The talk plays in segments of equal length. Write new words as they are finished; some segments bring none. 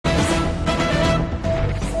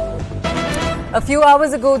A few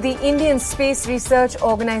hours ago, the Indian Space Research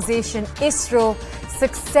Organization ISRO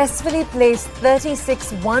successfully placed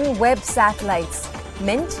 36 OneWeb satellites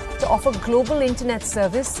meant to offer global internet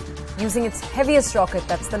service using its heaviest rocket,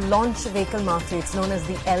 that's the Launch Vehicle Mark III, it's known as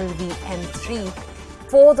the LVM-3,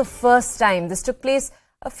 for the first time. This took place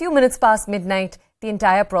a few minutes past midnight. The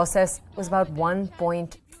entire process was about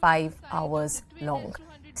 1.5 hours long.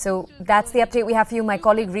 So that's the update we have for you. My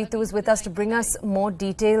colleague Ritu is with us to bring us more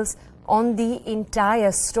details on the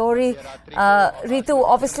entire story. Ritu,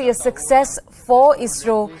 obviously a success for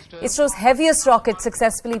ISRO. ISRO's heaviest rocket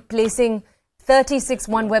successfully placing 36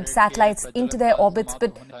 OneWeb satellites into their orbits.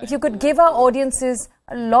 But if you could give our audiences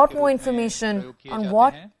a lot more information on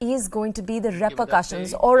what is going to be the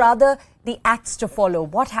repercussions, or rather the acts to follow.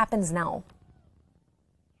 What happens now?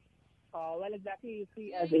 Well, exactly. You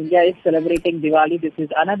see, as India is celebrating Diwali, this is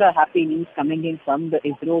another happy news coming in from the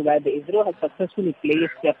ISRO, where the ISRO has successfully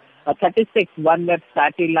placed 36 OneWeb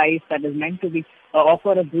satellites that is meant to be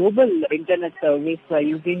offer a global internet service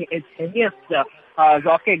using its heaviest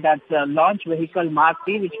rocket, that's Launch Vehicle Mark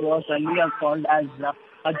III, which was earlier called as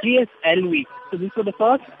a GSLV. So this was the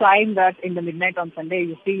first time that in the midnight on Sunday,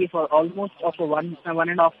 you see for almost of a one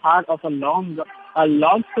and a half hour of a long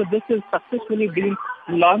launch. So this is successfully being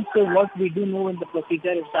launched. So what we do know in the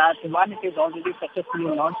procedure is that one, it is already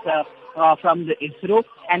successfully launched from the ISRO,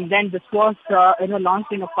 and then this was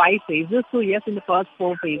launched in 5 phases. So yes, in the first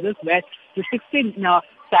 4 phases, where the 16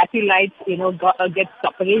 satellites get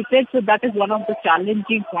separated. So that is one of the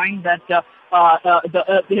challenging points that the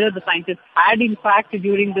scientists had, in fact,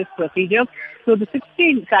 during this procedure. So the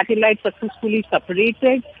 16 satellites successfully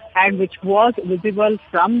separated, and which was visible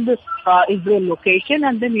from the ISRO location.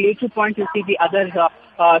 And then later point, you see the other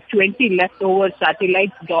 20 leftover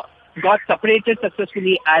satellites got separated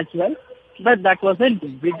successfully as well. But that wasn't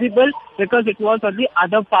visible because it was on the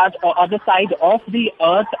other part or other side of the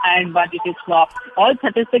Earth, but it is all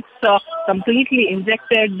 36 completely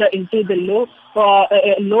injected into the low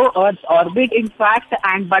Earth orbit, in fact.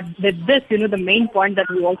 But with this, the main point that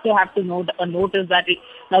we also have to note is that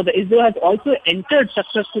now the ISRO has also entered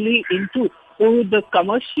successfully into the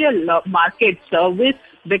commercial market service,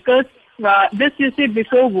 because this, you see,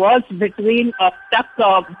 before was between a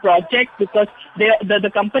tough project, because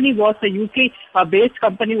the company was a UK-based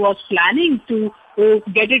company, was planning to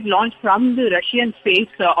get it launched from the Russian space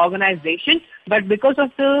organization. But because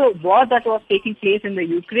of the war that was taking place in the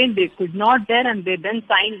Ukraine, they could not there, and they then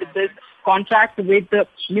signed this contract with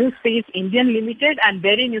News18 Indian Limited, and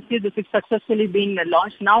therein you see this is successfully being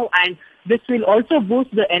launched now, and this will also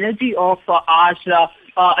boost the energy of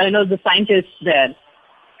the scientists there.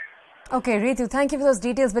 Okay, Ritu, thank you for those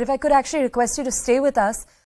details. But if I could actually request you to stay with us